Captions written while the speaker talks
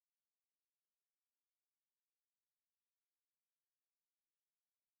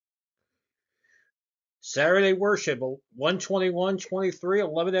Saturday worship, 1:21:23,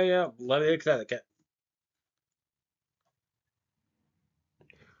 11 a.m., 11 a.m. Connecticut.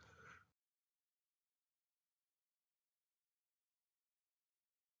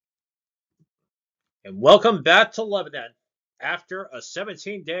 And welcome back to Lebanon after a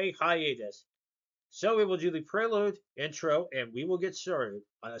 17-day hiatus. So we will do the prelude, intro, and we will get started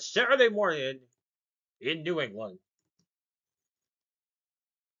on a Saturday morning in New England.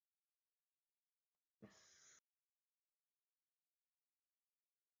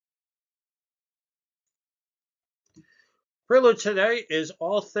 Prelude today is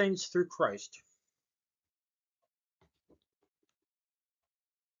All Things Through Christ.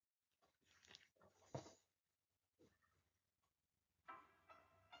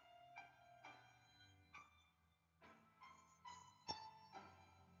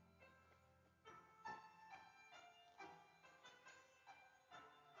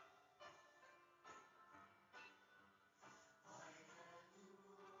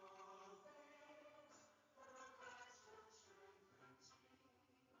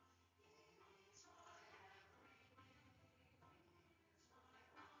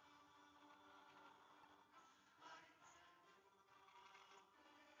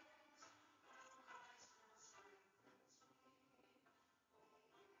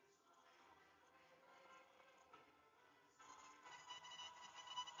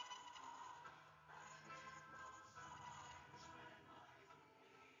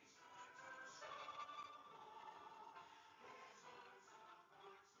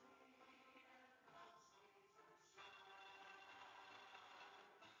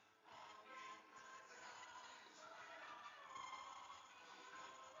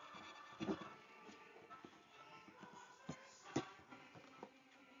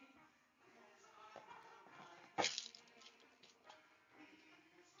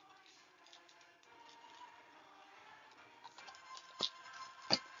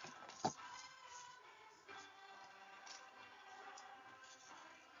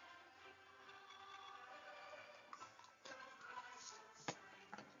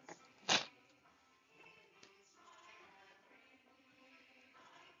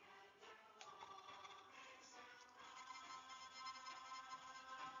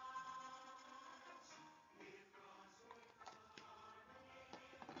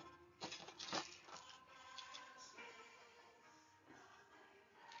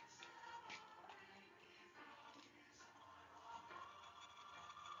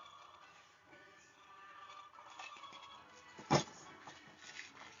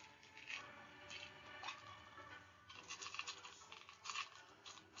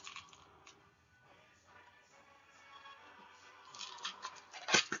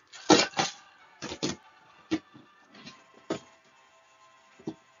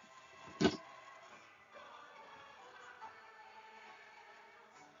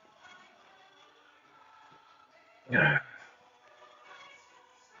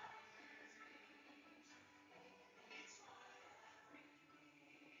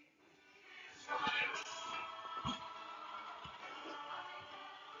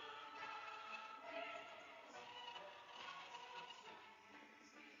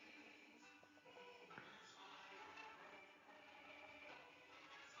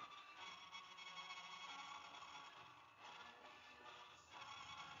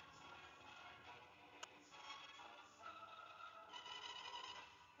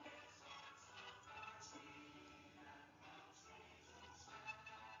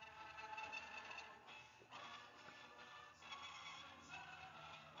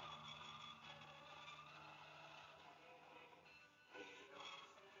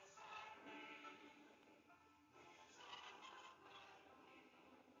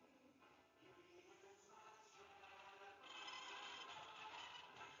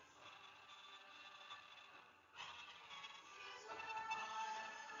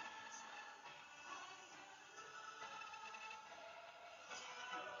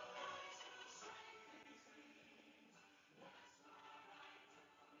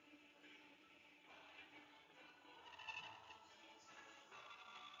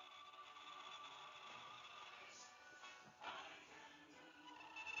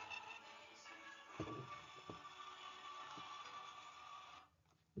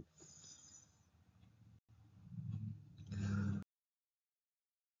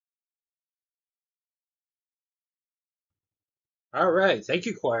 All right. Thank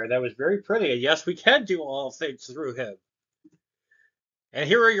you, choir. That was very pretty. And yes, we can do all things through him. And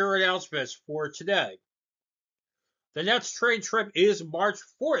here are your announcements for today. The next train trip is March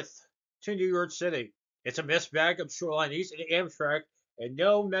 4th to New York City. It's a mixed bag of Shoreline East and Amtrak and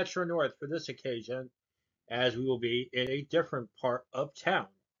no Metro North for this occasion. as we will be in a different part of town.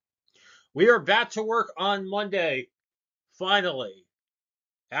 We are back to work on Monday, finally,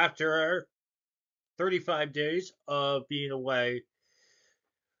 after 35 days of being away.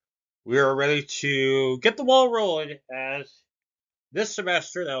 We are ready to get the ball rolling as this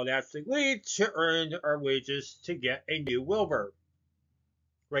semester that will actually lead to earn our wages to get a new Wilbur.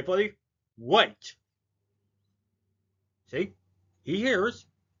 Right, buddy? Right. See? He hears.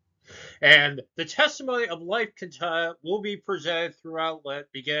 And the testimony of life will be presented throughout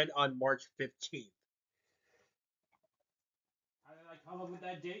Lent, begin on March 15th. How did I come up with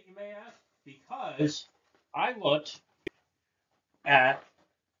that date, you may ask? Because I looked at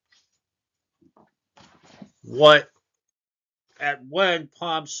what when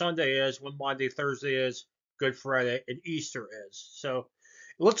Palm Sunday is, when Monday, Thursday is, Good Friday, and Easter is. So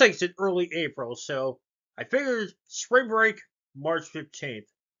it looks like it's in early April. So I figured spring break, March 15th,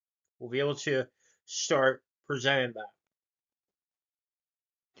 we'll be able to start presenting that.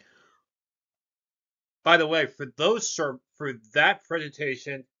 By the way, for that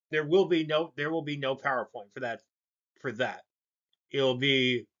presentation, there will be no PowerPoint for that. For that, it'll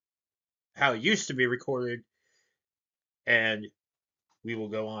be how it used to be recorded, and we will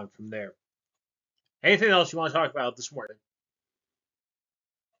go on from there. Anything else you want to talk about this morning?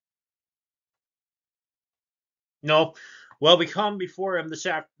 No. Well, we come before him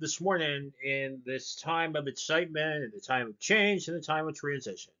this morning in this time of excitement, and the time of change, and the time of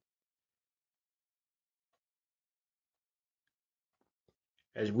transition.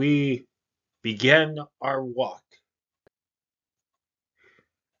 As we begin our walk,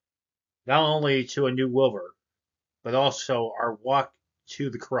 not only to a new Wilbur, but also our walk to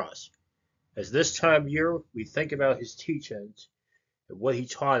the cross. As this time of year, we think about his teachings and what he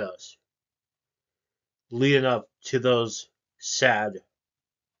taught us, leading up to those sad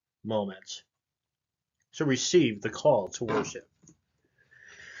moments. So receive the call to worship.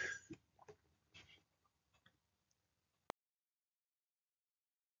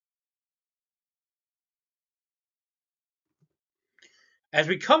 As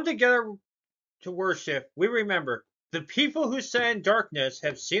we come together to worship, we remember the people who sat in darkness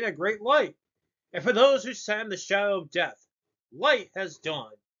have seen a great light, and for those who sat in the shadow of death, light has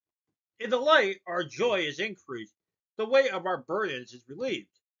dawned. In the light, our joy is increased, the weight of our burdens is relieved,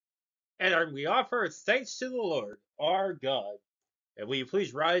 and we offer thanks to the Lord our God. And will you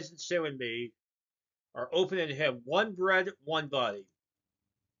please rise and say with me, are open in him one bread, one body.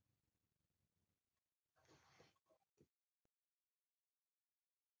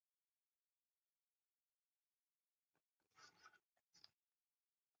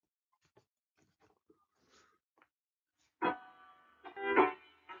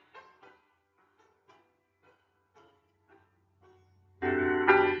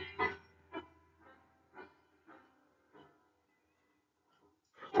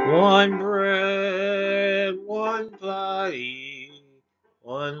 One bread, one body,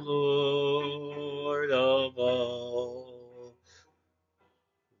 one Lord of all.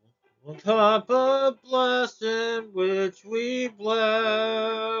 One cup of blessing which we bless.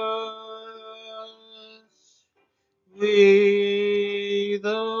 We,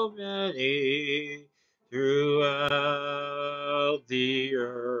 the many, throughout the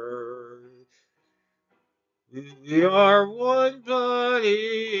earth. We are one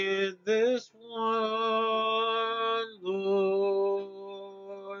body in this one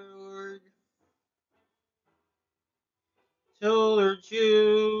Lord. Children,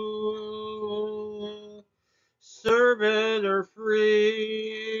 Jew, servant or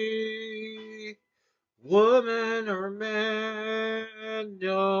free, woman or man,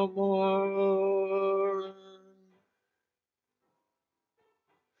 no more.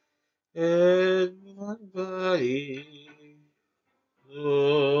 In one body,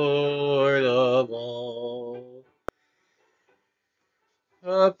 Lord of all.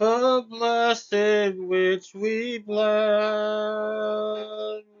 Cup of blessing which we bless,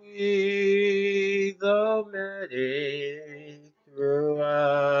 we the many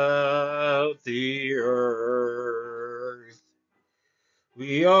throughout the earth.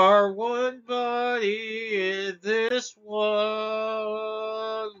 We are one body in this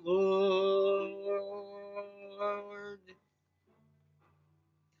one Lord.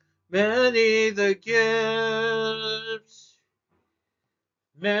 Many the gifts,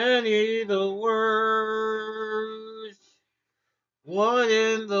 many the words, one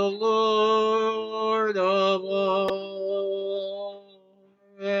in the Lord of all,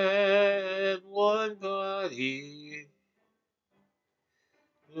 and one body,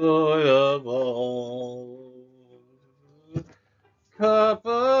 Lord of all. Cup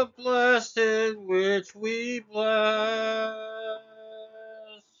of blessing which we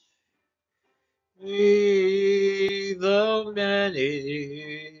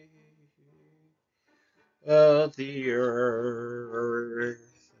of the earth.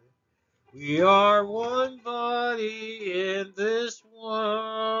 We are one body in this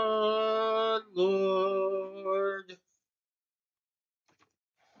one Lord.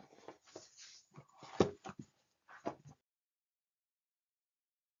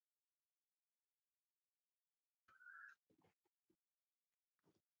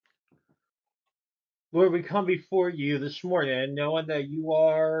 Lord, we come before you this morning knowing that you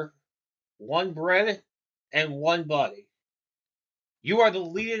are one bread and one body. You are the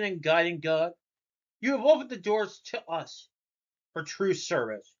leading and guiding God. You have opened the doors to us for true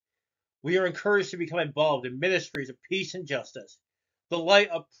service. We are encouraged to become involved in ministries of peace and justice. The light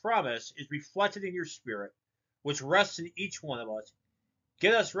of promise is reflected in your spirit, which rests in each one of us.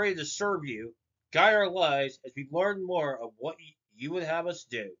 Get us ready to serve you. Guide our lives as we learn more of what you would have us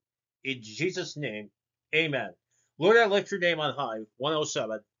do. In Jesus' name, amen. Lord, I lift your name on high.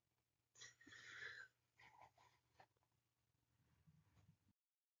 107.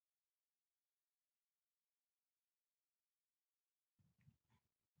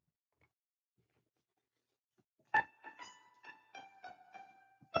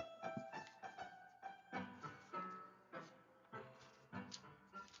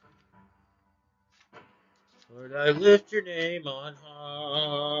 Lord, I lift your name on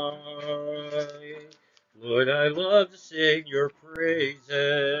high. Lord, I love to sing your praises.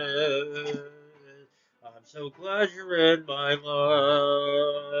 I'm so glad you're in my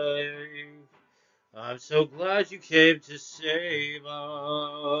life. I'm so glad you came to save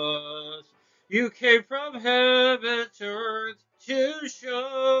us. You came from heaven to earth to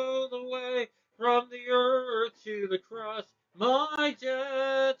show the way from the earth to the cross. My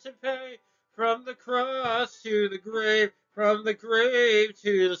debt to pay from the cross to the grave, from the grave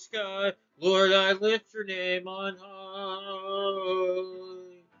to the sky. Lord, I lift your name on high.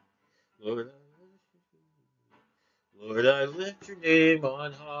 Lord, I lift your name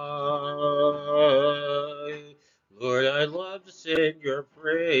on high. Lord, I love to sing your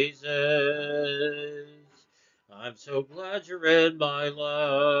praises. I'm so glad you're in my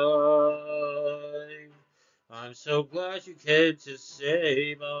life. I'm so glad you came to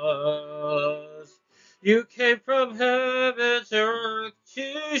save us. You came from heaven to earth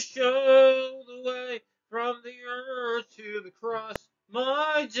to show the way from the earth to the cross.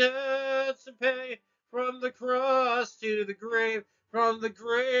 My debts to pay from the cross to the grave, from the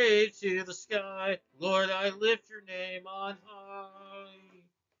grave to the sky. Lord, I lift your name on high.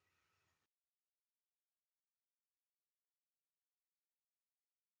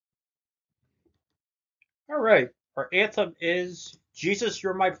 All right. Our anthem is Jesus,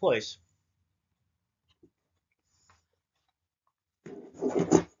 You're My Place.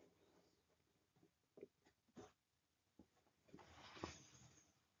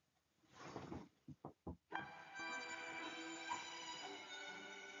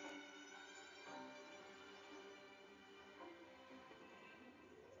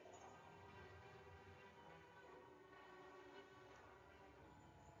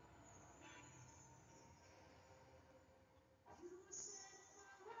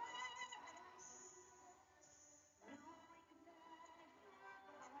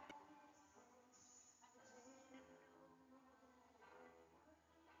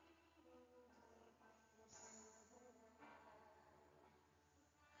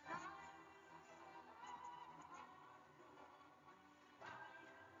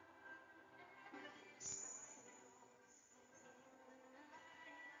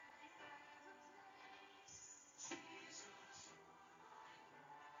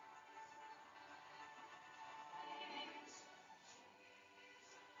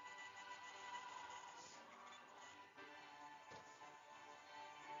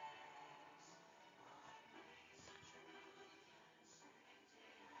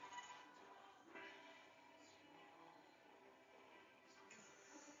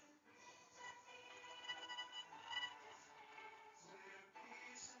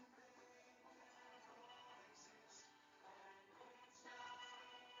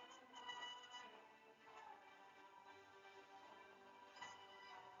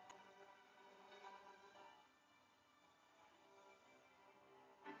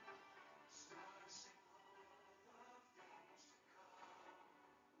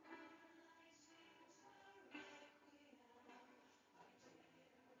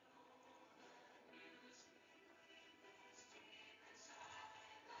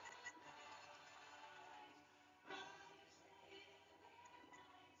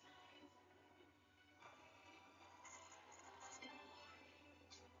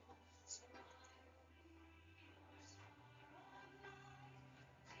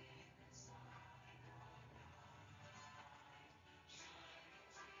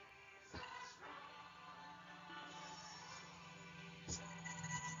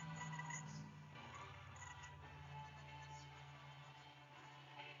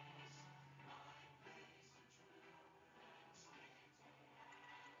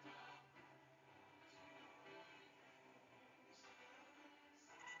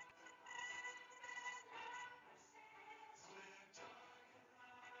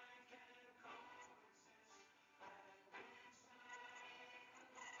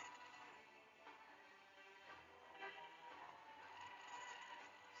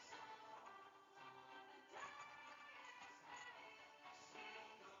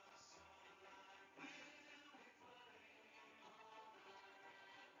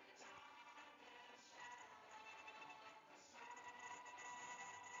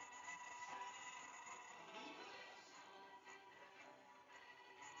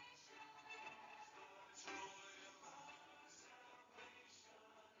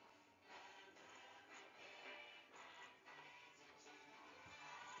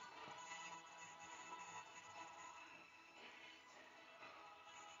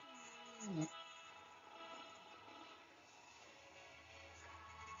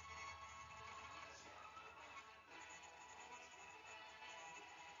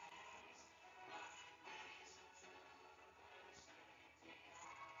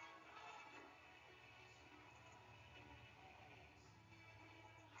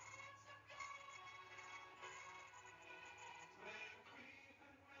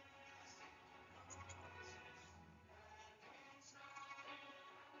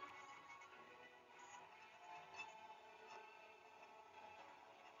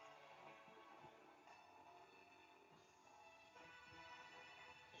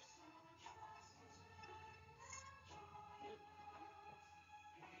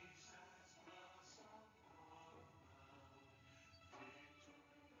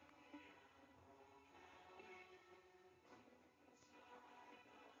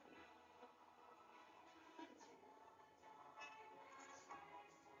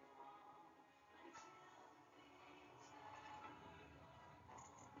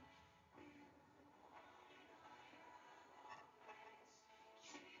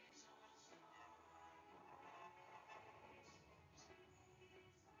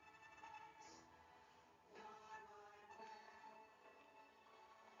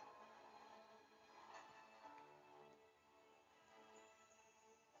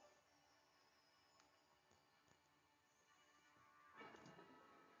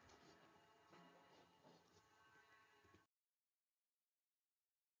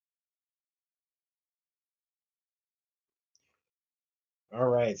 All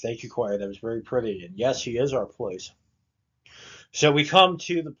right, thank you, choir. That was very pretty. And yes, He is our place. So we come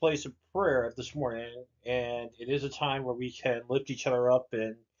to the place of prayer this morning, and it is a time where we can lift each other up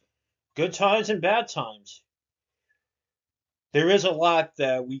in good times and bad times. There is a lot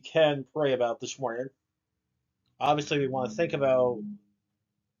that we can pray about this morning. Obviously, we want to think about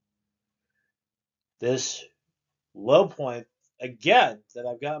this low point again that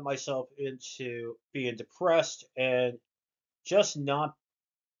I've gotten myself into being depressed and just not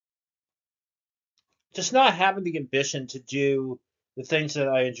just not having the ambition to do the things that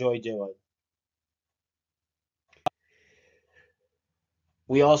I enjoy doing.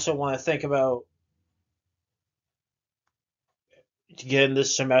 We also want to think about getting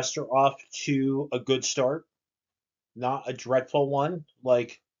this semester off to a good start, not a dreadful one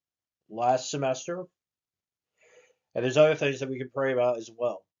like last semester. And there's other things that we can pray about as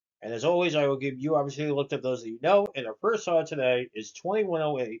well. And as always, I will give you opportunity to look up those that you know. And our first song today is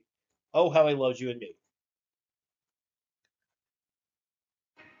 2108, Oh How I Loved You and Me.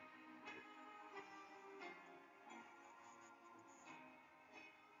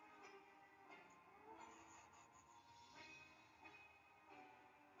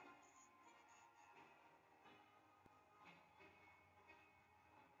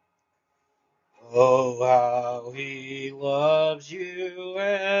 Oh, how he loves you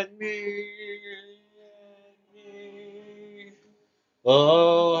and me.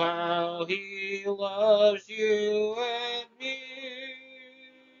 Oh, how he loves you and me.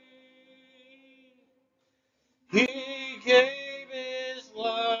 He gave his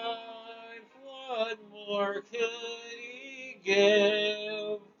life, what more could he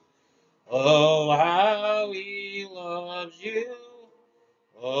give? Oh, how he loves you.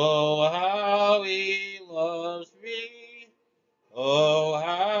 Oh, how he loves me. Oh,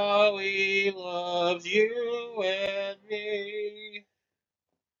 how he loves you and me.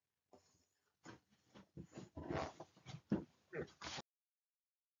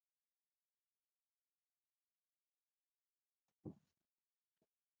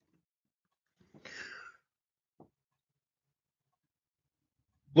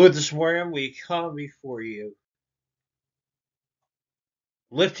 Lord, this morning we come before you,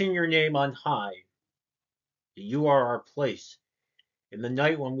 lifting your name on high. You are our place. In the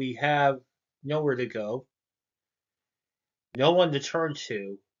night when we have nowhere to go, no one to turn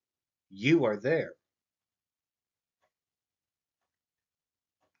to, you are there.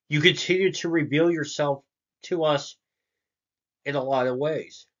 You continue to reveal yourself to us in a lot of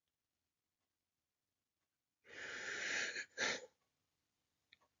ways.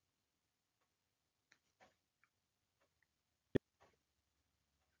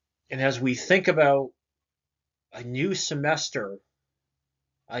 And as we think about a new semester,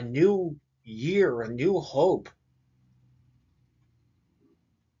 a new year, a new hope,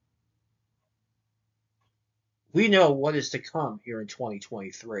 we know what is to come here in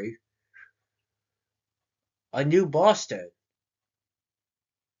 2023. A new Boston,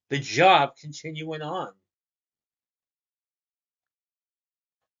 the job continuing on.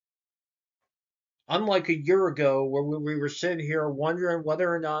 Unlike a year ago where we were sitting here wondering whether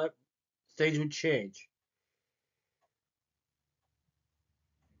or not things would change.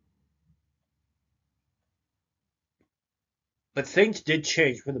 But things did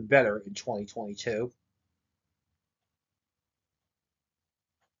change for the better in 2022.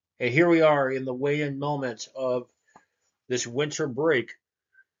 And here we are in the weigh-in moment of this winter break.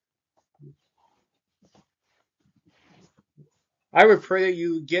 I would pray that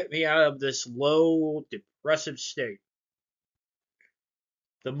you get me out of this low, depressive state.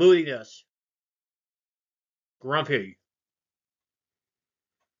 The moodiness, grumpy,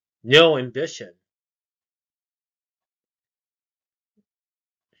 no ambition.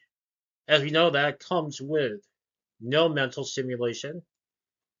 As we know, that comes with no mental stimulation.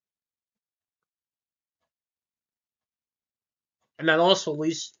 And that also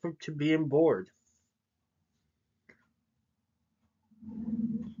leads to being bored.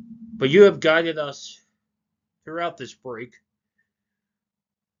 But you have guided us throughout this break.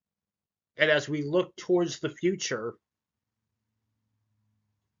 And as we look towards the future,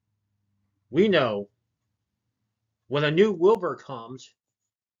 we know when a new Wilbur comes,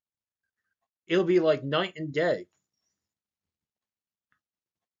 it'll be like night and day.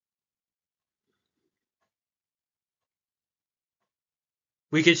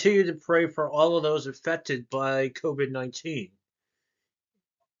 We continue to pray for all of those affected by COVID-19.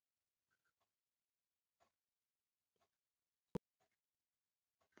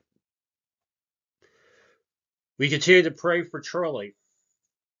 We continue to pray for Charlie,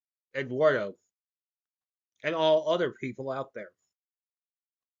 Eduardo, and all other people out there.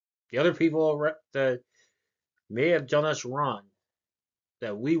 The other people that may have done us wrong,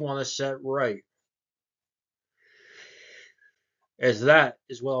 that we want to set right. As that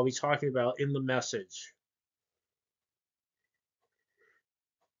is what I'll be talking about in the message.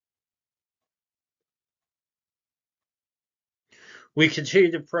 We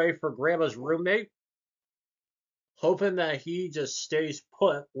continue to pray for Grandma's roommate, hoping that he just stays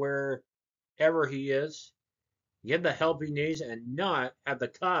put wherever he is, get the help he needs, and not have the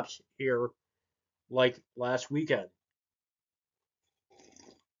cops here like last weekend.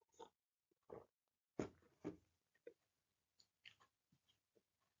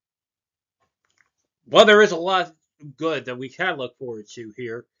 Well, there is a lot of good that we can look forward to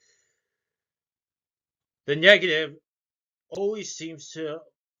here. The negative always seems to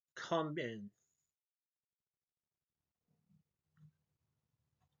come in.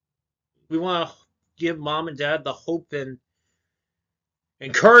 We want to give mom and dad the hope and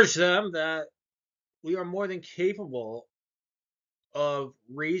encourage them that we are more than capable of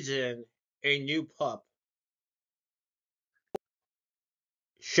raising a new pup.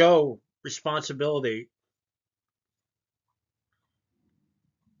 Show responsibility.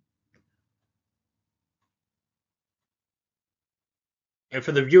 And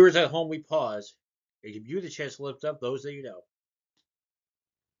for the viewers at home, we pause and give you the chance to lift up those that you know.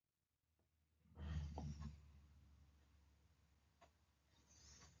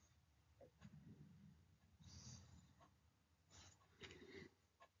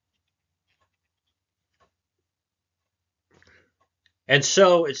 And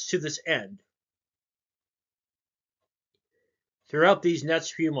so it's to this end. Throughout these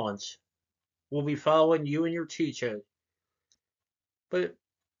next few months, we'll be following you and your teacher. But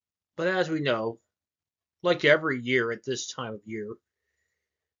as we know, like every year at this time of year,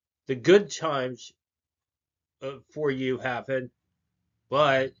 the good times for you happen.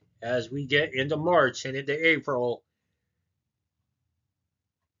 But as we get into March and into April,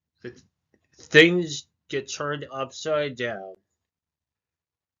 things get turned upside down.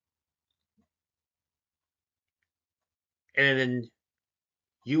 And then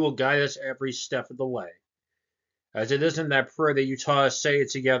you will guide us every step of the way. As it is in that prayer that you taught us, say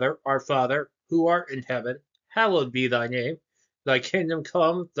it together, Our Father, who art in heaven, hallowed be thy name. Thy kingdom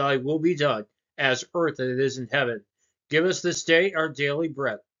come, thy will be done, as earth as it is in heaven. Give us this day our daily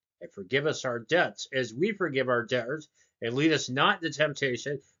bread, and forgive us our debts, as we forgive our debtors. And lead us not into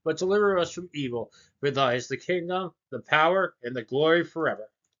temptation, but deliver us from evil. For thy is the kingdom, the power, and the glory forever.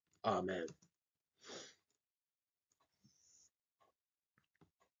 Amen.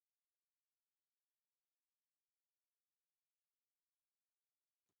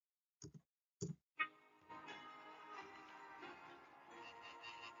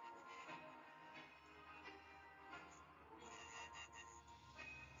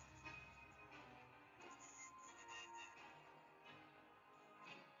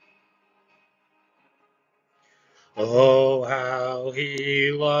 Oh, how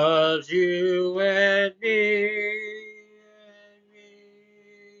he loves you and me.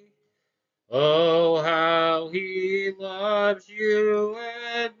 Oh, how he loves you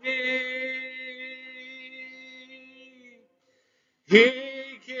and me. He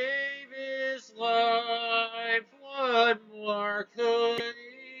gave his life, what more could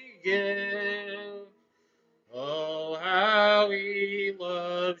he give? Oh, how he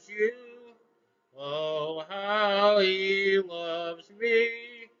loves you. Oh, how he loves me.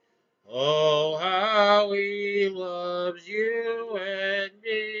 Oh, how he loves you and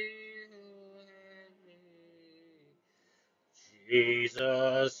me.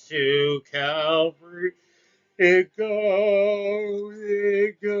 Jesus to Calvary, it go.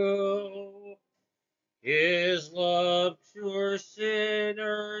 His love to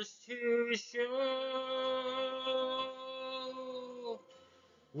sinners to show.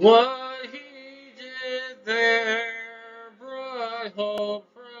 What he did there brought hope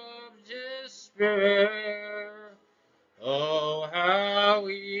from despair. Oh, how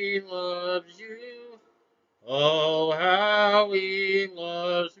he loves you. Oh, how he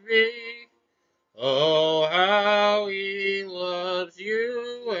loves me. Oh, how he loves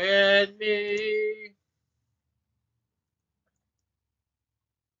you and me.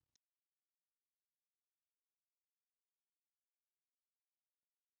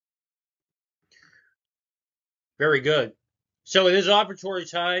 Very good. So it is operatory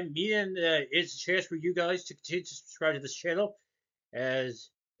time. Me and it's a chance for you guys to continue to subscribe to this channel as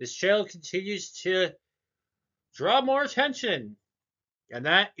this channel continues to draw more attention. And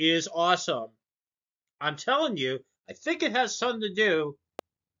that is awesome. I'm telling you, I think it has something to do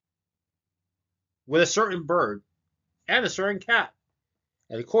with a certain bird and a certain cat.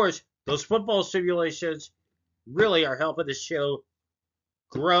 And of course, those football simulations really are helping this show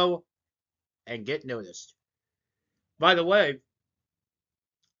grow and get noticed. By the way,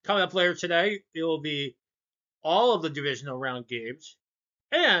 coming up later today, it will be all of the divisional round games,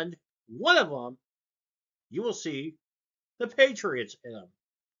 and one of them you will see the Patriots in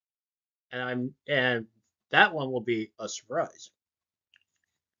them, and that one will be a surprise.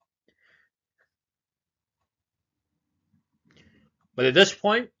 But at this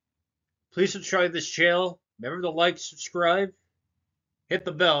point, please subscribe to this channel. Remember to like, subscribe, hit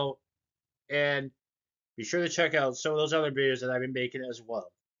the bell, and be sure to check out some of those other videos that I've been making as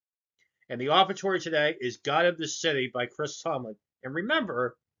well. And the offertory today is God of the City by Chris Tomlin. And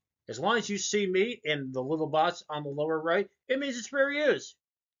remember, as long as you see me in the little box on the lower right, it means it's fair use.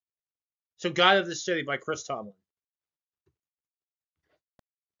 So God of the City by Chris Tomlin.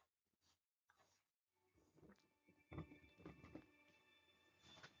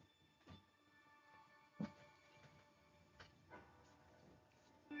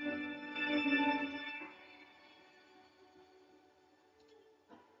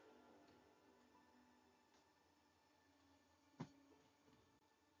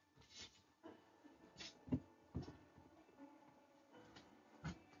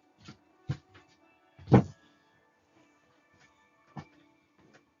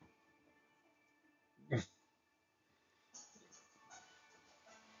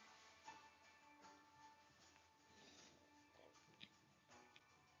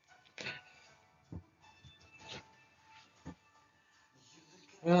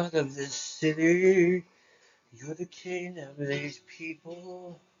 God of this city, you're the king of these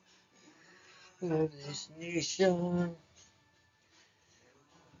people, of this nation.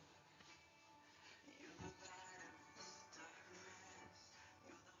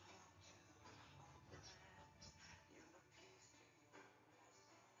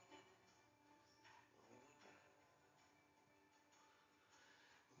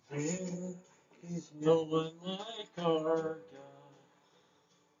 There is no one like our God.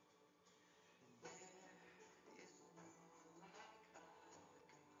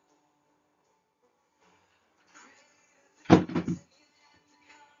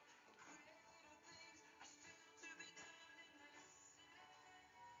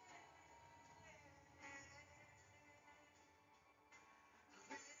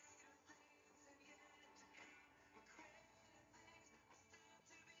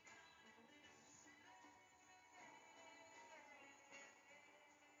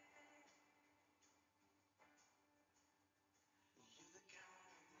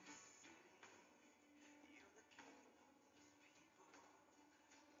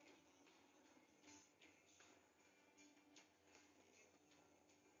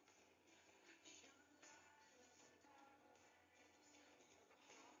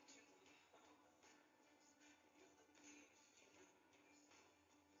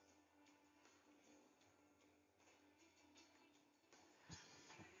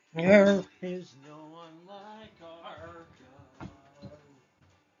 There is no one like our God.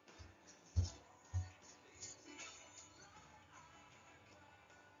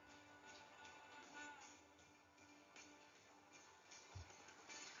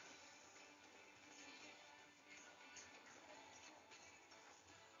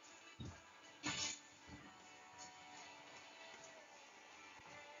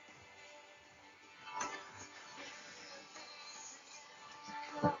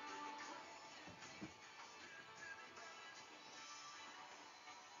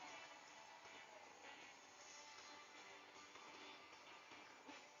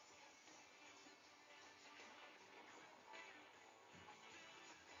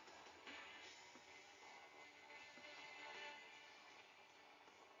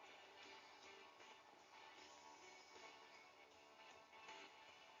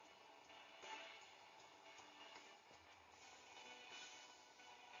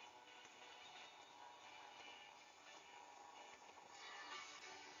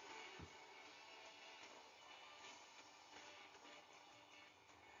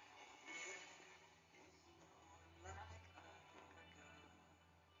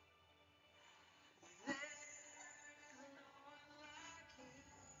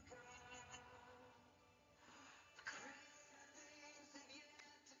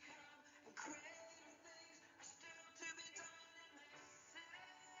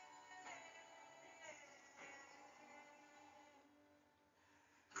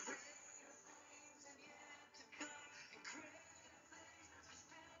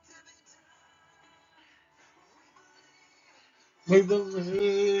 We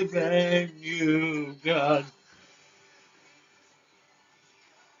believe in you, God.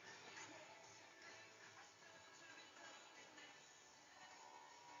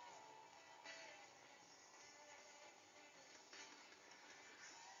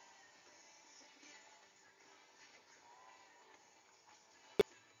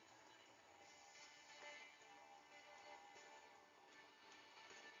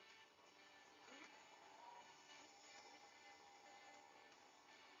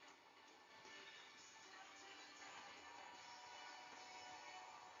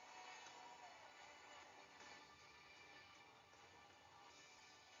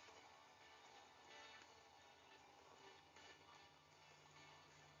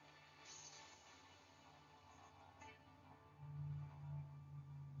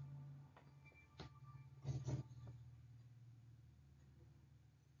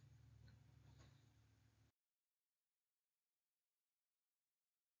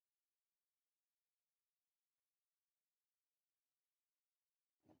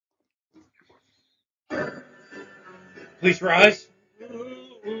 Please rise.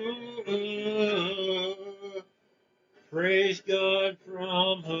 Praise God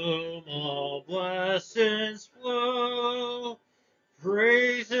from whom all blessings flow.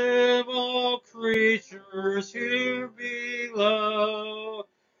 Praise Him, all creatures here below.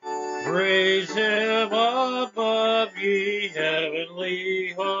 Praise Him above, ye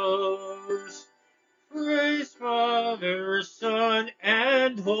heavenly hosts. Praise Father, Son,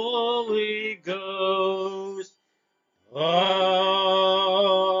 and Holy Ghost. Amen.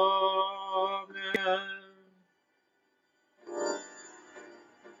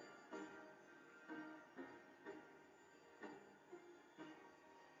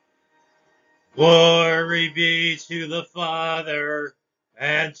 Glory be to the Father,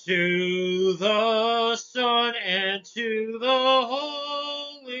 and to the Son, and to the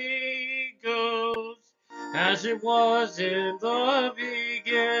Holy Ghost, as it was in the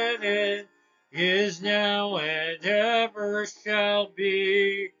beginning, is now, and ever shall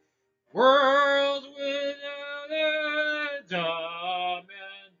be, world without end. Amen.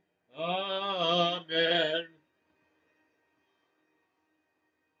 Amen.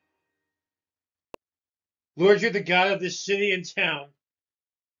 Lord, you're the God of this city and town,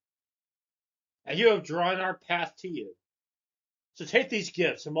 and you have drawn our path to you. So take these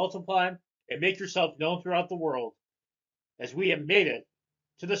gifts and multiply them and make yourself known throughout the world as we have made it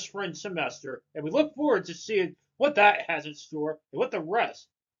to the spring semester. And we look forward to seeing what that has in store and what the rest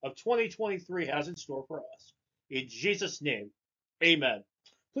of 2023 has in store for us. In Jesus' name, amen.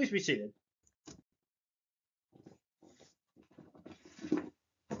 Please be seated.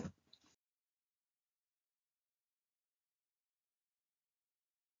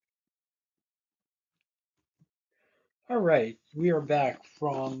 All right, we are back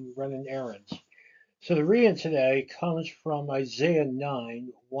from running errands. So the reading today comes from Isaiah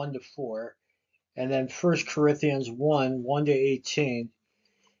 9, 1 to 4, and then 1 Corinthians 1, 1 to 18.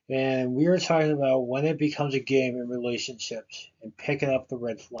 And we are talking about when it becomes a game in relationships and picking up the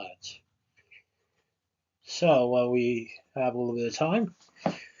red flags. So while we have a little bit of time,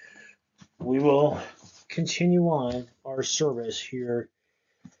 we will continue on our service here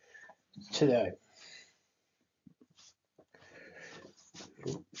today.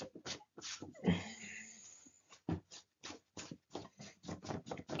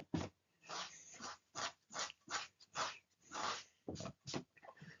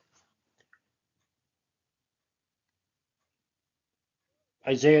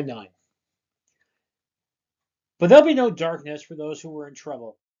 Isaiah 9. But there'll be no darkness for those who were in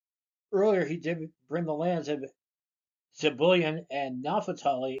trouble. Earlier he did bring the lands of Zebulun and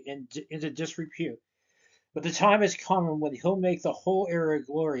Naphtali into disrepute. But the time is coming when he'll make the whole area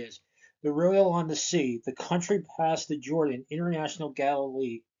glorious, the royal on the sea, the country past the Jordan, international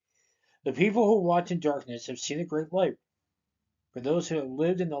Galilee. The people who walked in darkness have seen a great light. For those who have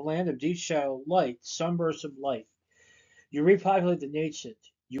lived in the land of deep shadow, light, sunbursts of light. You repopulate the nations.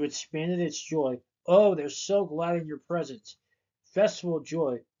 You expanded its joy. Oh, they're so glad in your presence. Festival of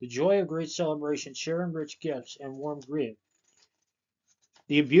joy, the joy of great celebration, sharing rich gifts and warm greeting.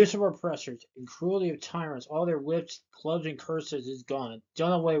 The abuse of oppressors and cruelty of tyrants, all their whips, clubs, and curses is gone,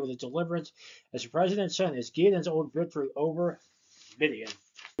 done away with the deliverance, as the president's son is Gideon's old victory over Midian.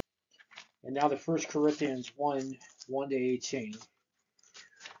 And now the 1 Corinthians 1, 1 to 18.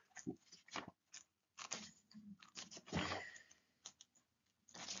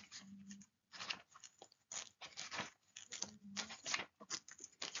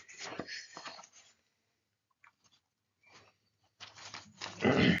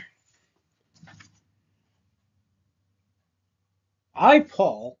 I,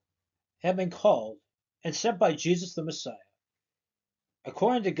 Paul, have been called and sent by Jesus the Messiah,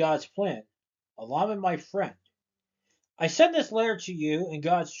 according to God's plan, along with my friend. I send this letter to you in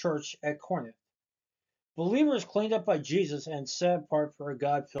God's church at Corinth, believers cleaned up by Jesus and set apart for a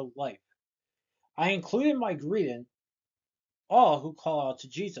God-filled life. I include in my greeting all who call out to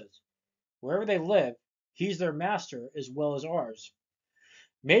Jesus. Wherever they live, he's their master as well as ours.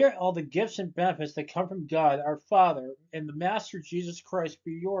 May all the gifts and benefits that come from God, our Father, and the Master Jesus Christ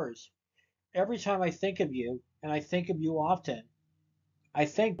be yours. Every time I think of you, and I think of you often, I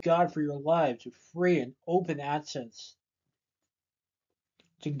thank God for your lives with free and open access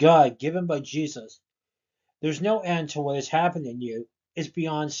to God given by Jesus. There's no end to what has happened in you. It's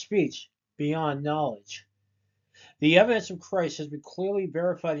beyond speech, beyond knowledge. The evidence of Christ has been clearly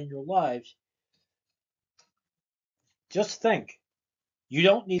verified in your lives. Just think, you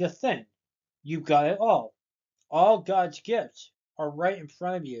don't need a thing. You've got it all. All God's gifts are right in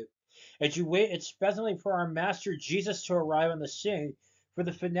front of you. As you wait expectantly for our Master Jesus to arrive on the scene for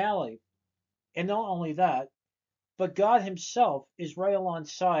the finale. And not only that, but God Himself is right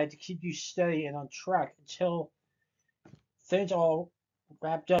alongside to keep you steady and on track until things all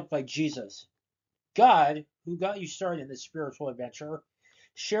wrapped up by Jesus. God, who got you started in this spiritual adventure,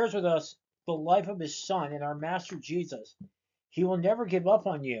 shares with us the life of His Son and our Master Jesus. He will never give up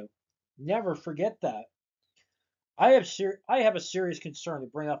on you. Never forget that. I have a serious concern to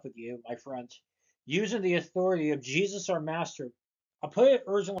bring up with you, my friends. Using the authority of Jesus our Master, I'll put it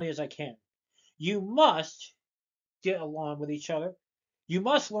urgently as I can. You must get along with each other. You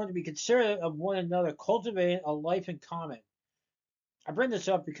must learn to be considerate of one another, cultivating a life in common. I bring this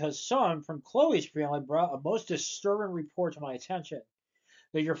up because some from Chloe's family brought a most disturbing report to my attention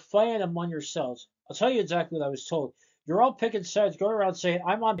that you're fighting among yourselves. I'll tell you exactly what I was told. You're all picking sides, going around saying,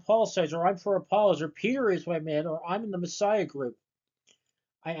 I'm on Paul's side, or I'm for Apollos, or Peter is my man, or I'm in the Messiah group.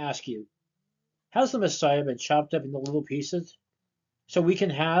 I ask you, has the Messiah been chopped up into little pieces so we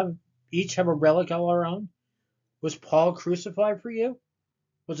can each have a relic all our own? Was Paul crucified for you?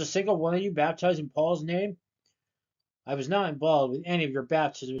 Was a single one of you baptized in Paul's name? I was not involved with any of your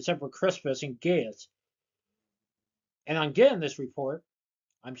baptisms except for Crispus and Gaius. And on getting this report,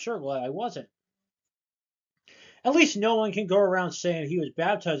 I'm sure glad I wasn't. At least no one can go around saying he was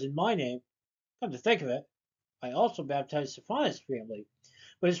baptized in my name. Come to think of it, I also baptized Stephanus' family.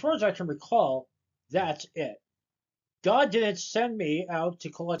 But as far as I can recall, that's it. God didn't send me out to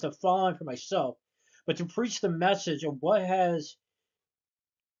collect a following for myself, but to preach the message of what has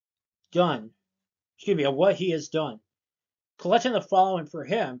done. Excuse me, of what he has done. Collecting a following for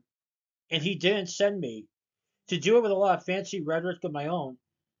him, and he didn't send me to do it with a lot of fancy rhetoric of my own,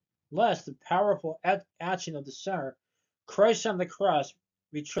 lest the powerful action of the center, Christ on the cross,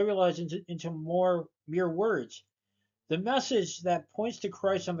 be trivialized into more mere words. The message that points to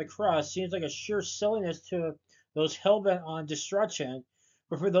Christ on the cross seems like a sheer silliness to those hell-bent on destruction,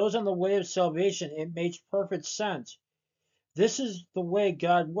 but for those on the way of salvation, it makes perfect sense. This is the way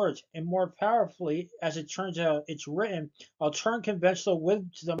God works, and more powerfully, as it turns out, it's written, I'll turn conventional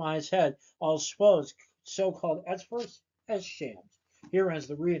wisdom on its head, I'll expose so-called experts as shams. Here ends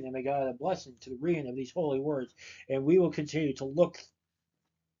the reading, and may God add a blessing to the reading of these holy words, and we will continue to look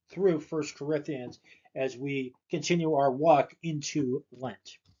through 1 Corinthians as we continue our walk into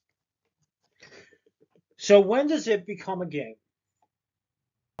Lent. So when does it become a game?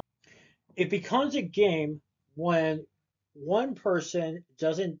 It becomes a game when one person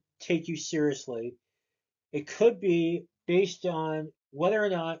doesn't take you seriously. It could be based on whether or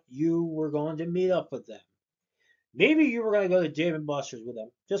not you were going to meet up with them. Maybe you were going to go to Dave and Buster's with them,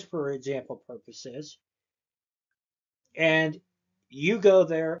 just for example purposes, and you go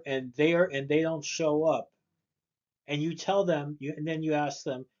there and they don't show up, and you tell them, and then you ask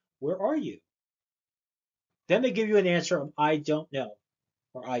them, "Where are you?" Then they give you an answer of "I don't know"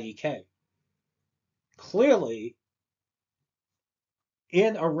 or IDK. Clearly,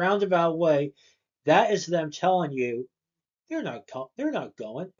 in a roundabout way, that is them telling you they're not going.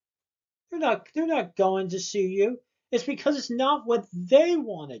 They're not going to see you. It's because it's not what they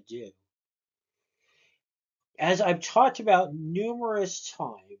want to do. As I've talked about numerous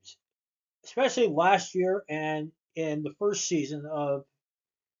times, especially last year and in the first season of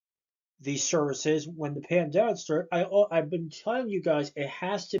these services when the pandemic started, I've been telling you guys it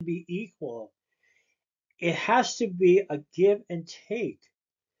has to be equal. It has to be a give and take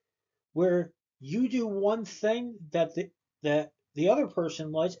where you do one thing that the other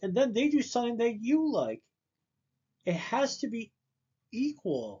person likes and then they do something that you like. It has to be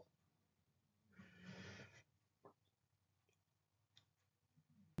equal.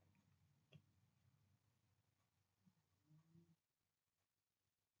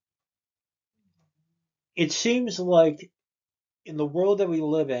 It seems like in the world that we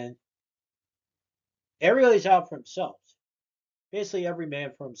live in, everybody's out for themselves. Basically, every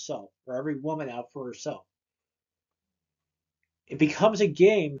man for himself, or every woman out for herself. It becomes a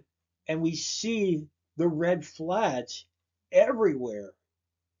game, and we see the red flags everywhere.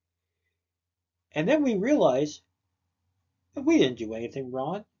 And then we realize that we didn't do anything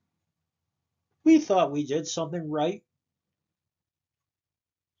wrong. We thought we did something right.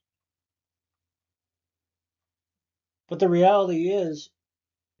 But the reality is,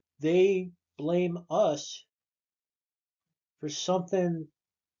 they blame us for something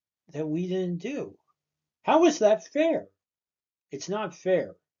that we didn't do. How is that fair? It's not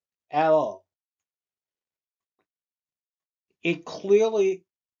fair at all. It clearly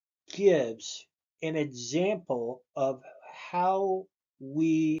gives an example of how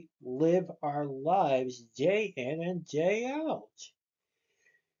we live our lives day in and day out.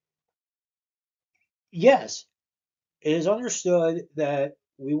 Yes, it is understood that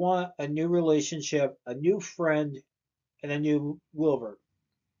we want a new relationship, a new friend, and a new Wilbur.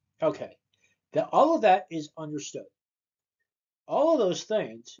 Okay, that all of that is understood. All of those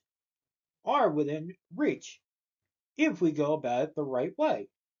things are within reach if we go about it the right way.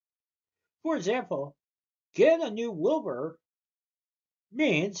 For example, getting a new Wilbur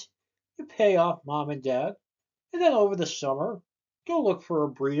means you pay off mom and dad, and then over the summer, go look for a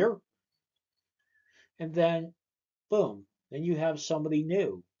breeder, and then boom, then you have somebody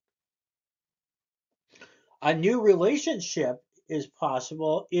new. A new relationship is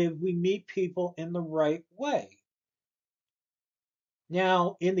possible if we meet people in the right way.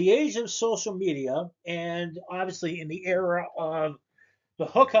 Now, in the age of social media, and obviously in the era of the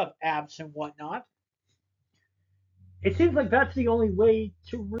hookup apps and whatnot, it seems like that's the only way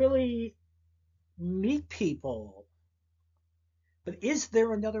to really meet people. But is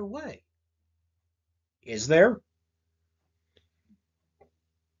there another way? Is there?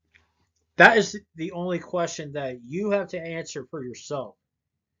 That is the only question that you have to answer for yourself.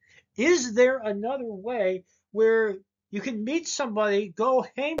 Is there another way where you can meet somebody, go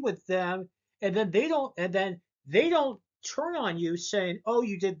hang with them, and then they don't turn on you saying, "Oh,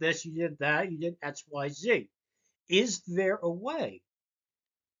 you did this, you did that, you did XYZ." Is there a way?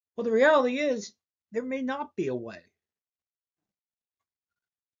 Well, the reality is there may not be a way.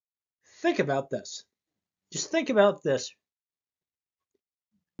 Think about this. Just think about this.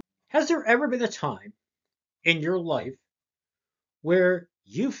 Has there ever been a time in your life where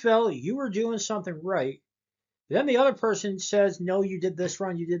you felt you were doing something right, then the other person says, "No, you did this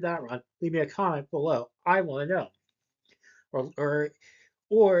wrong, you did that wrong"? Leave me a comment below. I want to know. Or, or,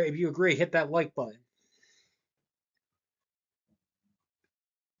 or if you agree, hit that like button.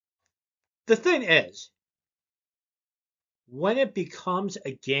 The thing is, when it becomes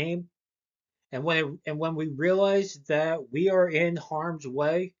a game, and when we realize that we are in harm's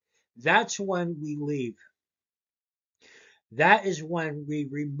way, that's when we leave. That is when we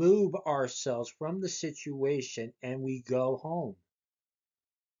remove ourselves from the situation and we go home.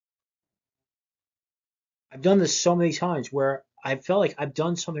 I've done this so many times where I felt like I've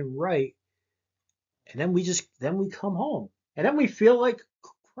done something right, and then we come home, and then we feel like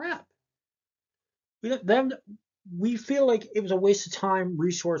crap. Then we feel like it was a waste of time,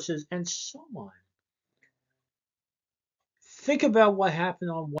 resources, and so on. Think about what happened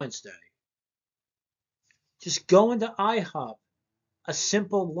on Wednesday. Just going to IHOP, a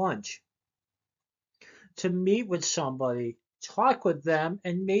simple lunch, to meet with somebody, talk with them,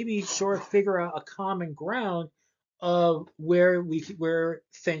 and maybe sort of figure out a common ground of where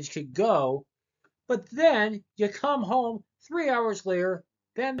things could go. But then you come home 3 hours later,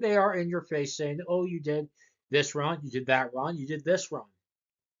 then they are in your face saying, "Oh, you did this wrong, you did that wrong, you did this wrong."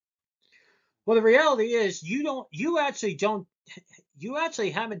 Well, the reality is you actually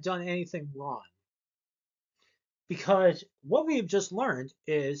haven't done anything wrong, because what we have just learned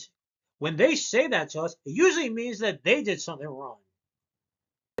is when they say that to us, it usually means that they did something wrong.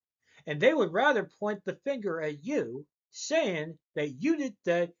 And they would rather point the finger at you, saying that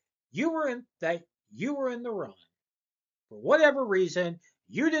you were in the wrong. For whatever reason,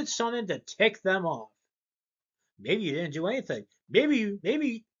 you did something to tick them off. Maybe you didn't do anything. Maybe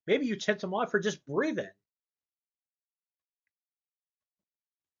you ticked them off for just breathing.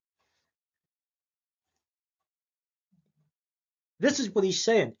 This is what he's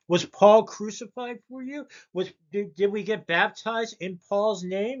saying. Was Paul crucified for you? Did we get baptized in Paul's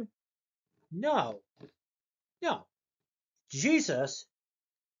name? No. No. Jesus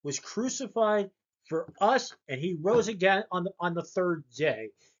was crucified for us, and he rose again on the third day.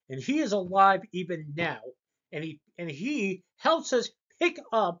 And he is alive even now. And he helps us pick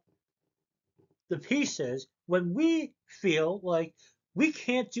up the pieces when we feel like we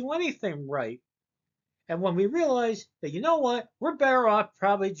can't do anything right. And when we realize that, you know what, we're better off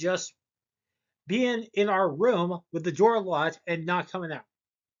probably just being in our room with the door locked and not coming out.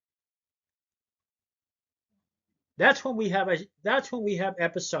 That's when we have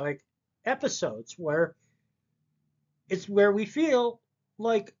episodic episodes where it's where we feel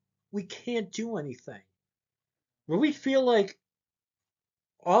like we can't do anything. Where we feel like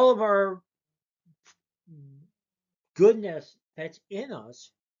all of our goodness that's in us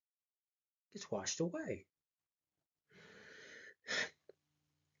gets washed away.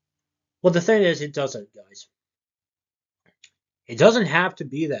 Well, the thing is, it doesn't, guys. It doesn't have to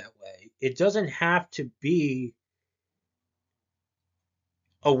be that way. It doesn't have to be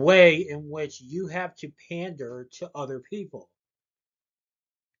a way in which you have to pander to other people.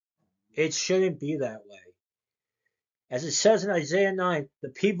 It shouldn't be that way. As it says in Isaiah 9, the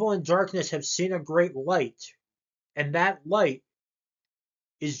people in darkness have seen a great light, and that light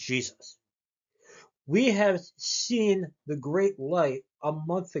is Jesus. We have seen the great light a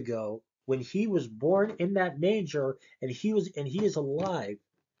month ago when he was born in that manger and he is alive.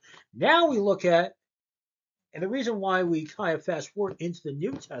 Now we look at, and the reason why we kind of fast forward into the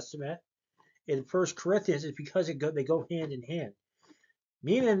New Testament in First Corinthians is because they go hand in hand.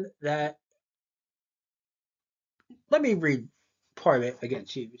 Meaning that, let me read part of it again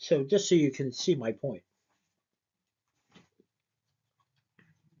to you, so just so you can see my point.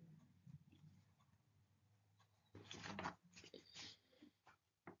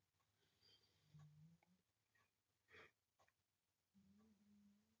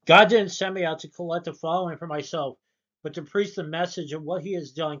 God didn't send me out to collect a following for myself, but to preach the message of what he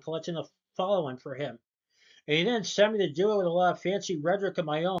has done, collecting a following for him. And he didn't send me to do it with a lot of fancy rhetoric of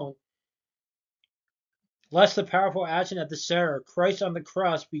my own, lest the powerful action at the center, Christ on the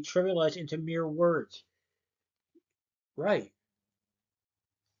cross, be trivialized into mere words. Right.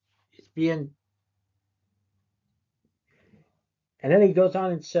 It's being. And then he goes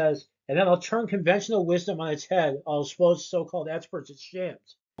on and says, and then I'll turn conventional wisdom on its head. I'll expose so-called experts as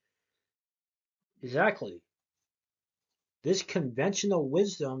shams. Exactly. This conventional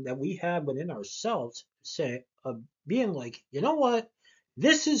wisdom that we have within ourselves, say, being like, you know what?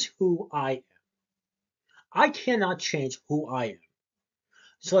 This is who I am. I cannot change who I am.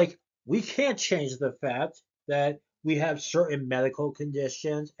 It's like we can't change the fact that we have certain medical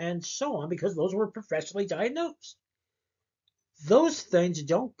conditions and so on because those were professionally diagnosed. Those things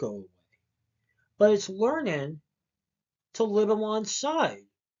don't go away. But it's learning to live alongside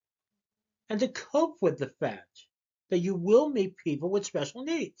and to cope with the fact that you will meet people with special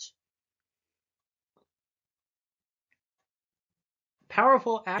needs.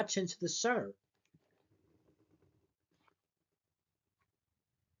 Powerful action to the center.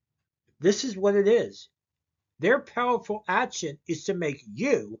 This is what it is. Their powerful action is to make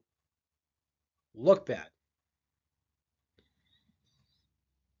you look bad.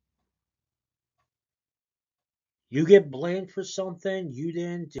 You get blamed for something you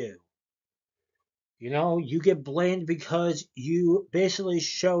didn't do. You get blamed because you basically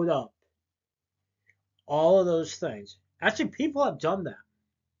showed up. All of those things. Actually, people have done that.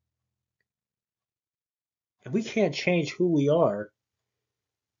 And we can't change who we are.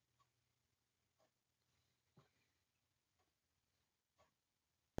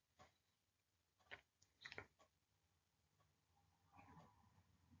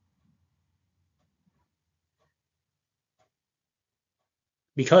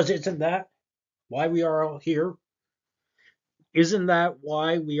 Because isn't that why we are all here? Isn't that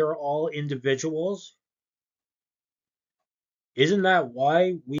why we are all individuals? Isn't that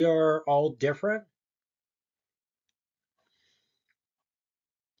why we are all different?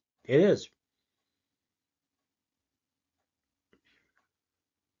 It is.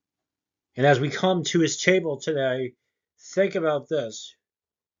 And as we come to his table today, think about this.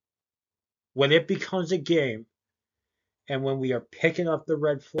 When it becomes a game, and when we are picking up the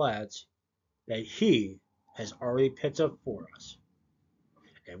red flags, that he has already picked up for us.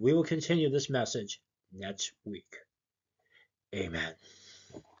 And we will continue this message next week. Amen.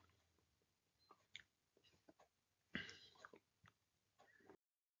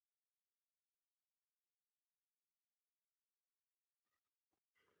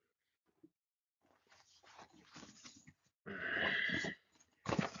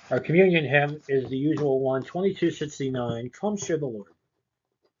 Our communion hymn is the usual one, 2269. Come share the Lord.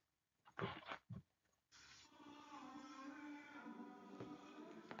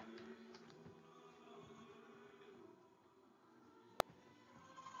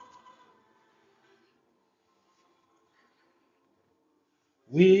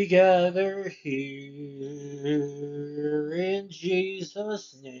 We gather here in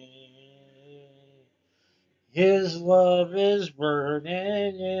Jesus' name. His love is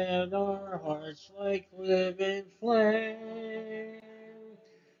burning in our hearts like living flame.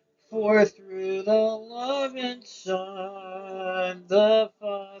 For through the loving Son, the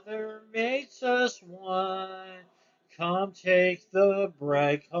Father makes us one. Come take the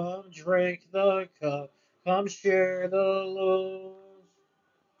bread, come drink the cup, come share the loaf.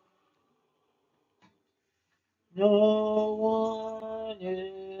 No one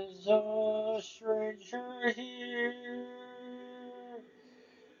is a stranger here.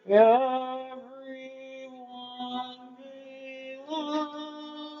 Everyone belongs.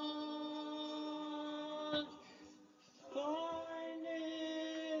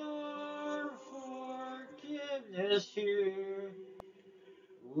 Finding our forgiveness here.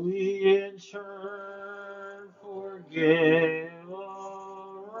 We in turn forgive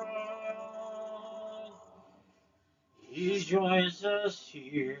all wrong. He joins us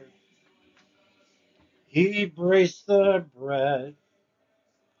here. He breaks the bread.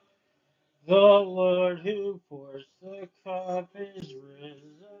 The Lord who pours the cup is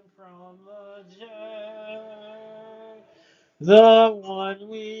risen from the dead. The one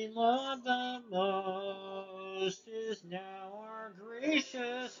we love the most is now our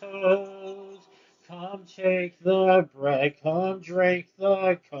gracious host. Come take the bread, come drink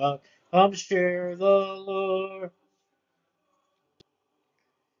the cup, come share the Lord.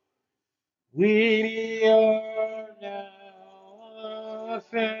 We are now a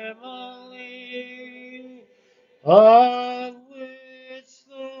family of which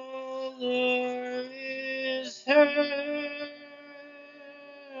the Lord is head.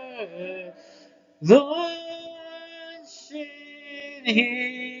 The unseen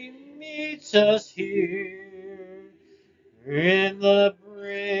He meets us here in the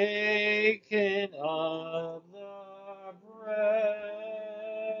breaking of the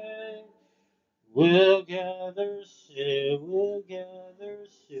bread. We'll gather sit,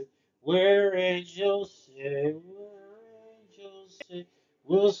 where angels sit,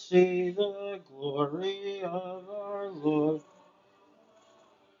 we'll see the glory of our Lord.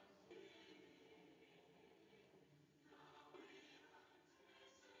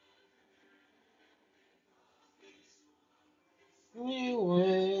 We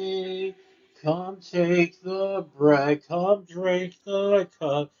wait, come take the bread, come drink the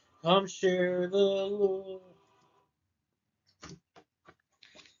cup, come share the Lord.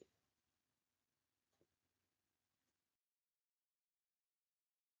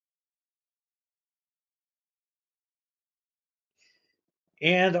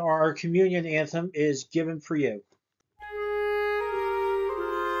 And our communion anthem is Given for You.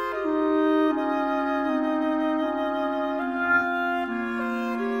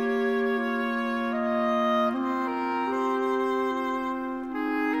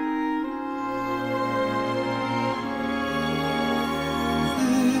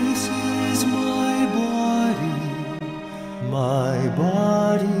 This is my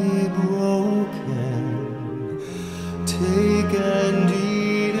body broken. Take and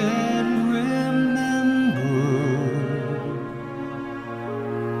eat and remember.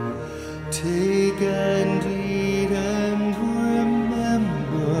 Take and eat and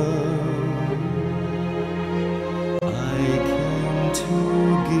remember. I came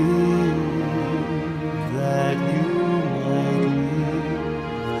to give that you might live.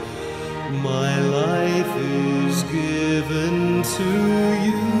 My life is given to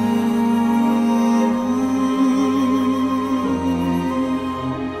you.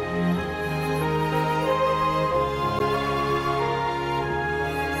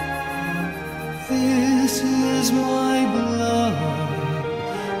 This is my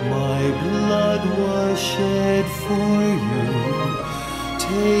blood was shed for you.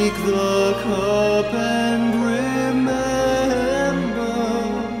 Take the cup and remember.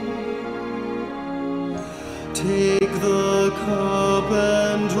 Take the cup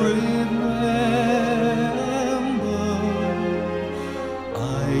and remember.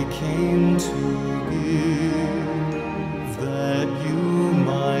 I came to give that you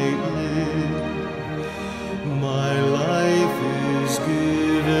might live. My life is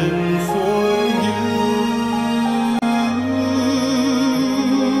given for you.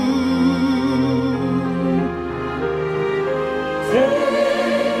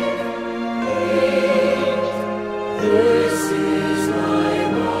 Take, eat, this is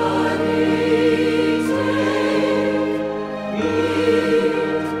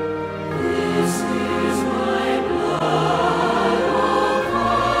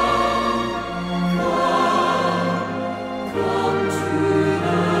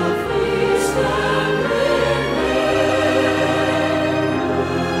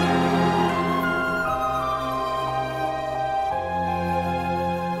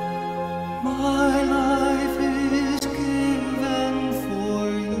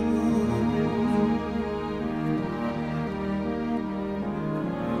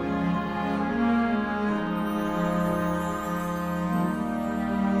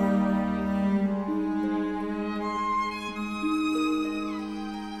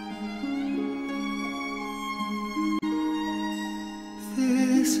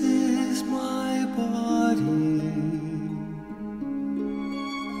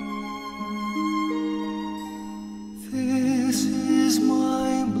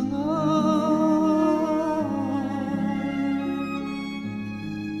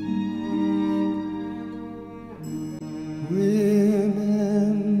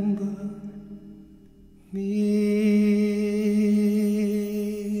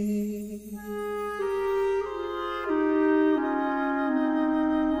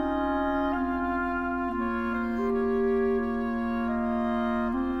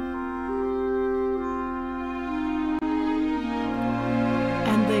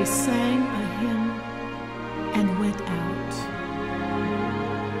sang a hymn and went out.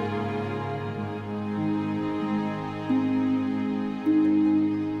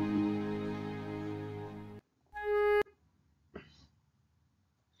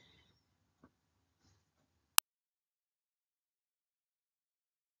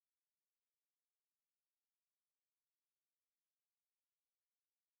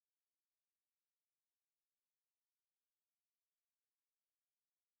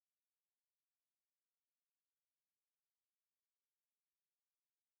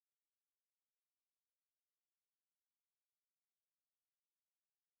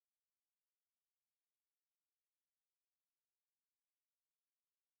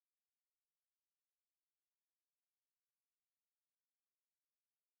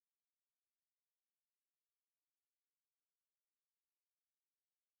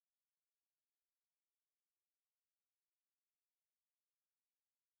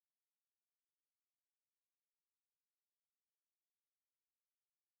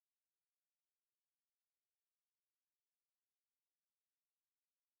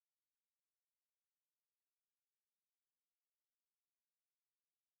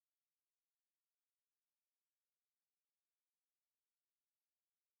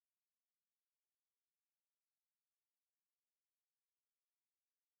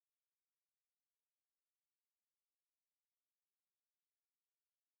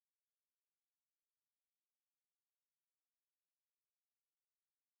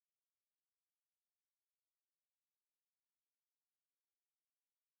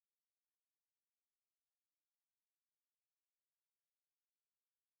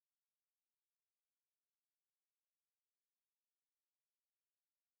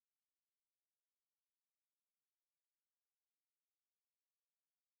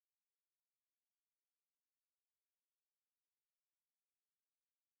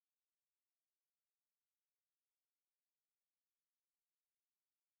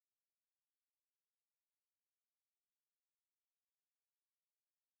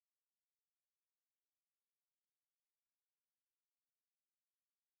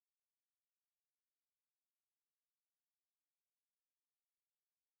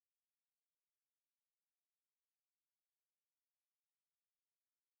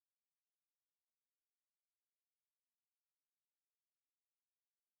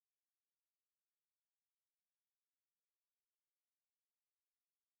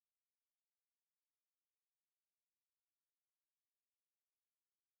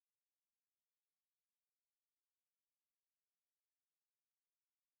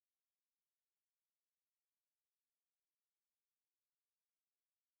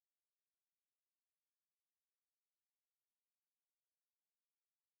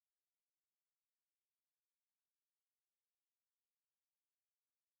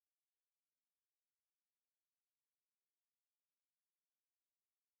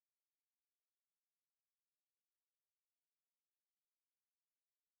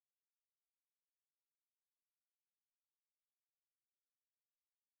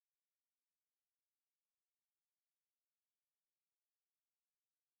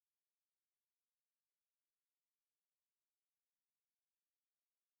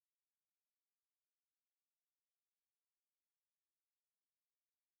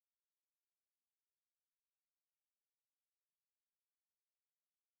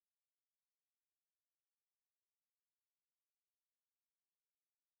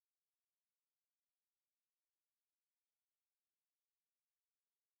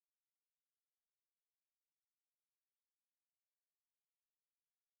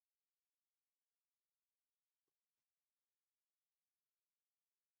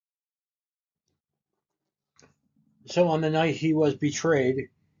 So on the night he was betrayed,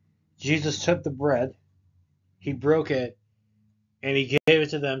 Jesus took the bread, he broke it, and he gave it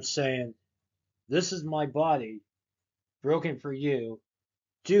to them, saying, "This is my body, broken for you.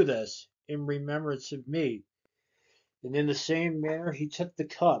 Do this in remembrance of me." And in the same manner he took the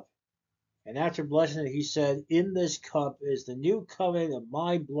cup, and after blessing it, he said, "In this cup is the new covenant of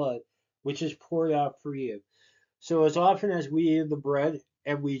my blood, which is poured out for you." So as often as we eat the bread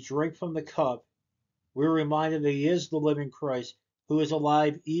and we drink from the cup, we're reminded that he is the living Christ who is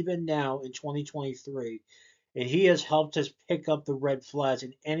alive even now in 2023. And he has helped us pick up the red flags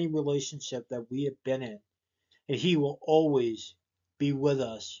in any relationship that we have been in. And he will always be with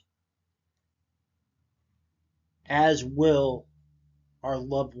us, as will our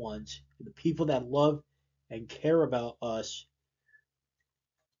loved ones, the people that love and care about us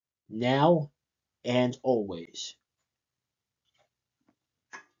now and always.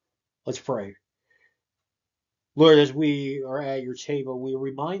 Let's pray. Lord, as we are at your table, we are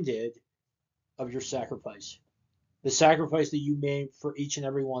reminded of your sacrifice, the sacrifice that you made for each and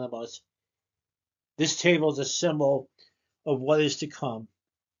every one of us. This table is a symbol of what is to come.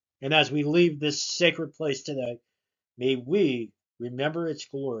 And as we leave this sacred place today, may we remember its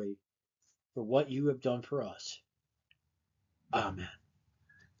glory for what you have done for us. Amen.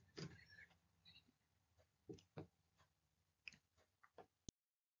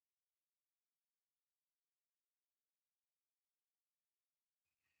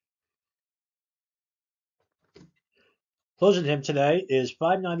 Closing hymn today is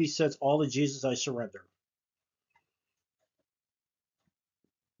 596, All to Jesus I Surrender.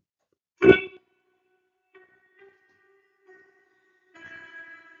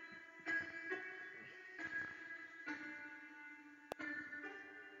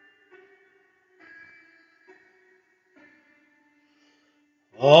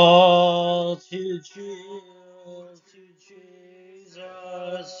 All to Jesus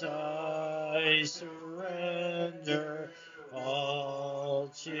I surrender, all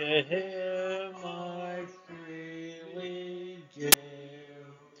to him I freely give.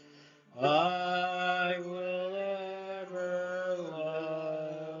 I will ever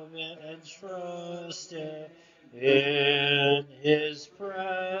love and trust in his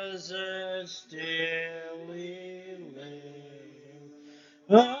presence daily live.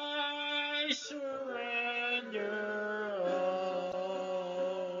 I surrender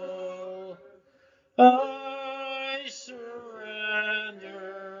all. I surrender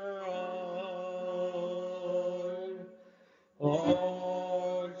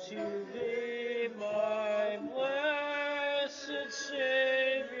all to thee, my blessed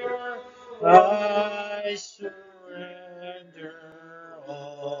Savior. I surrender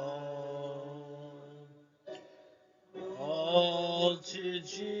all to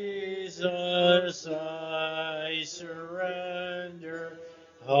Jesus I surrender,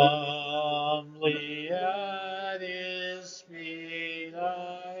 humbly at his feet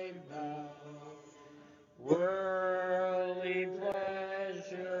I bow. Worldly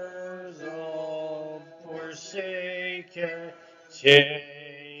pleasures all forsaken,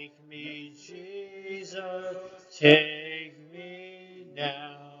 take me, Jesus, take me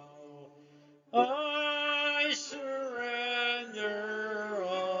now. I surrender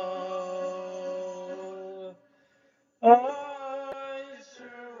all. I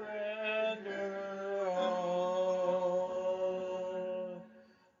surrender all.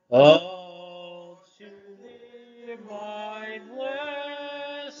 All to thee, my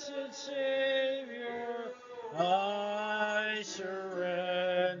blessed Savior, I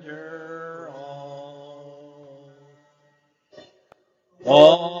surrender all.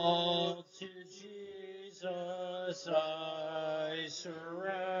 All to Jesus I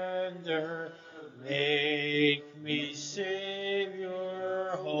surrender, make me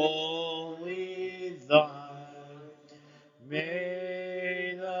Savior wholly thine.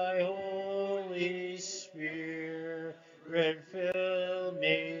 May thy Holy Spirit fill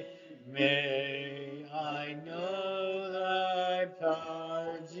me, may I know thy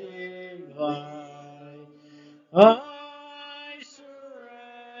power divine. I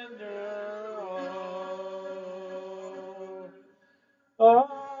surrender all.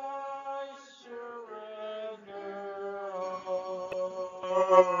 I surrender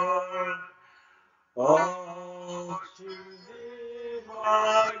all to thee,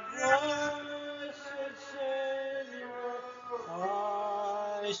 my blessed Savior.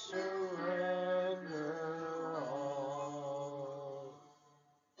 I surrender all.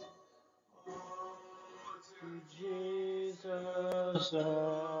 To Jesus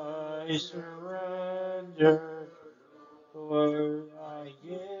I surrender, Lord, I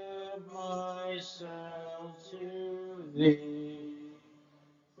give myself to thee.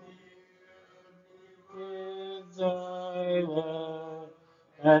 With thy love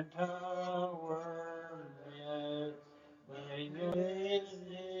and power met, my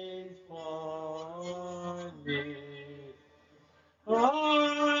name on me.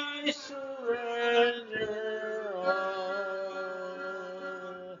 I surrender all.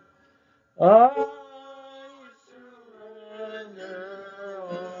 I surrender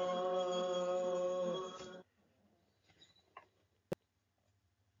all.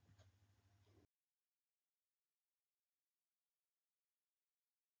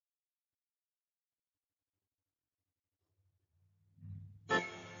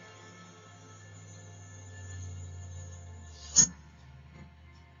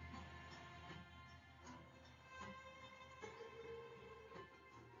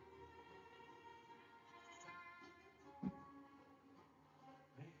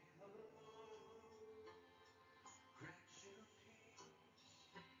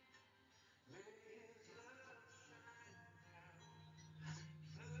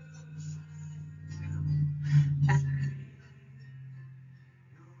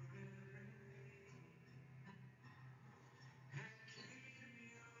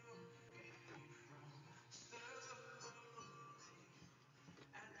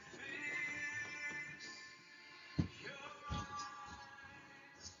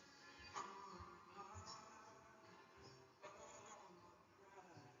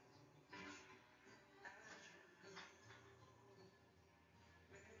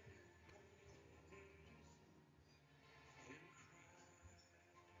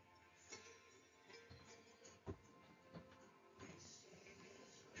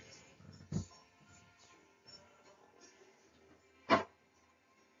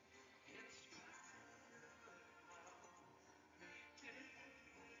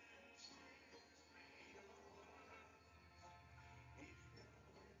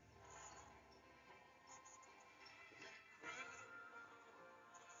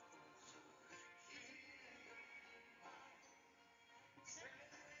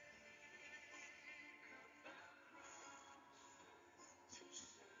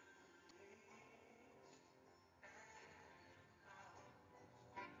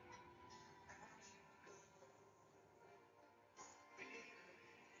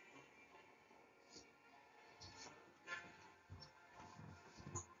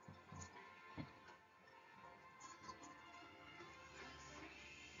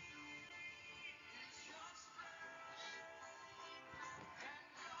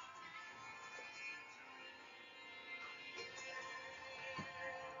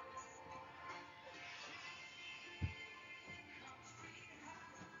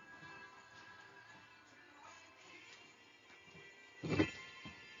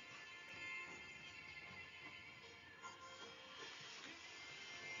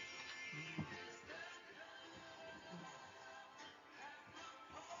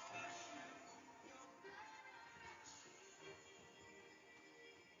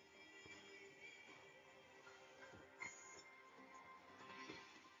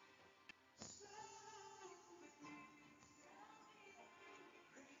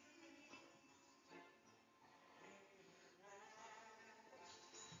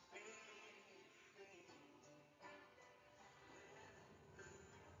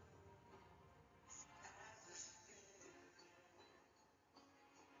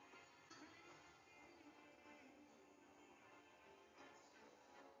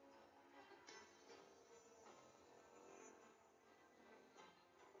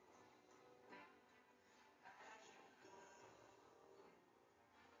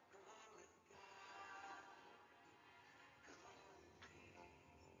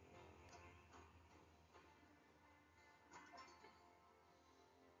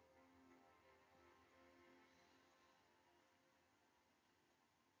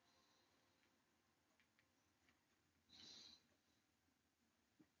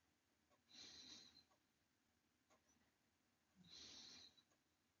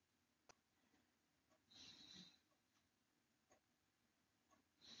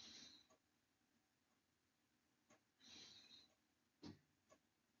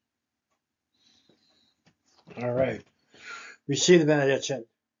 All right. Receive the benediction.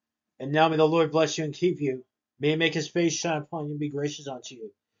 And now may the Lord bless you and keep you. May he make his face shine upon you and be gracious unto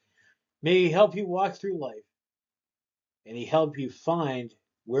you. May he help you walk through life. And he help you find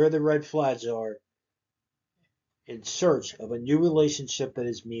where the red flags are in search of a new relationship that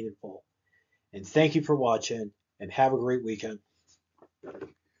is meaningful. And thank you for watching and have a great weekend.